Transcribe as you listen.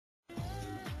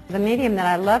The medium that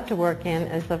I love to work in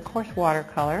is, of course,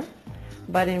 watercolor,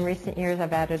 but in recent years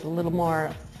I've added a little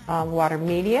more water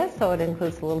media, so it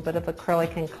includes a little bit of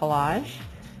acrylic and collage.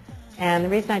 And the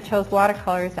reason I chose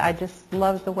watercolor is I just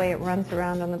love the way it runs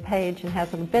around on the page and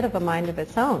has a bit of a mind of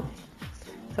its own,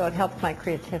 so it helps my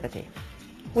creativity.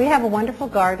 We have a wonderful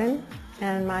garden,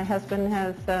 and my husband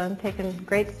has taken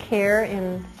great care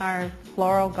in our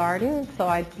floral garden, so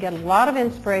I get a lot of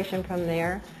inspiration from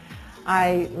there.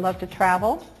 I love to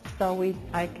travel, so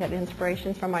I get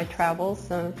inspiration from my travels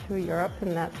through Europe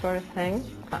and that sort of thing.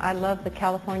 I love the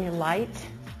California light,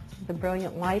 the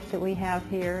brilliant light that we have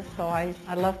here, so I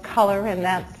love color, and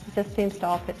that just seems to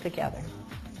all fit together.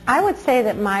 I would say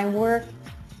that my work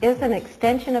is an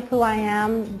extension of who I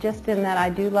am, just in that I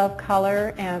do love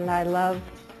color and I love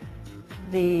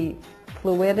the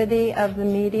fluidity of the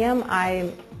medium.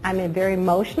 I'm very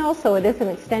emotional, so it is an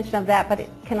extension of that, but it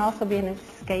can also be an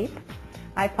escape.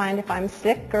 I find if I'm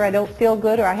sick or I don't feel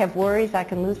good or I have worries, I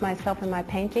can lose myself in my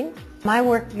painting. My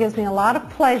work gives me a lot of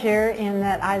pleasure in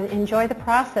that I enjoy the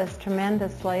process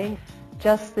tremendously.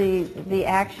 Just the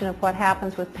action of what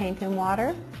happens with paint and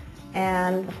water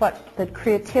and the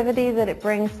creativity that it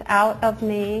brings out of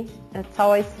me. It's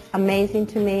always amazing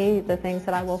to me, the things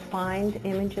that I will find,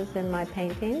 images in my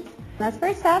paintings. That's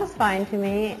very satisfying to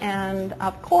me, and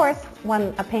of course,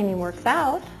 when a painting works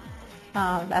out,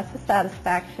 that's a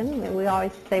satisfaction. We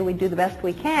always say we do the best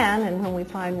we can, and when we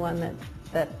find one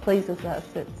that pleases us,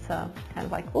 it's kind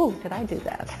of like, ooh, did I do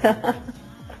that?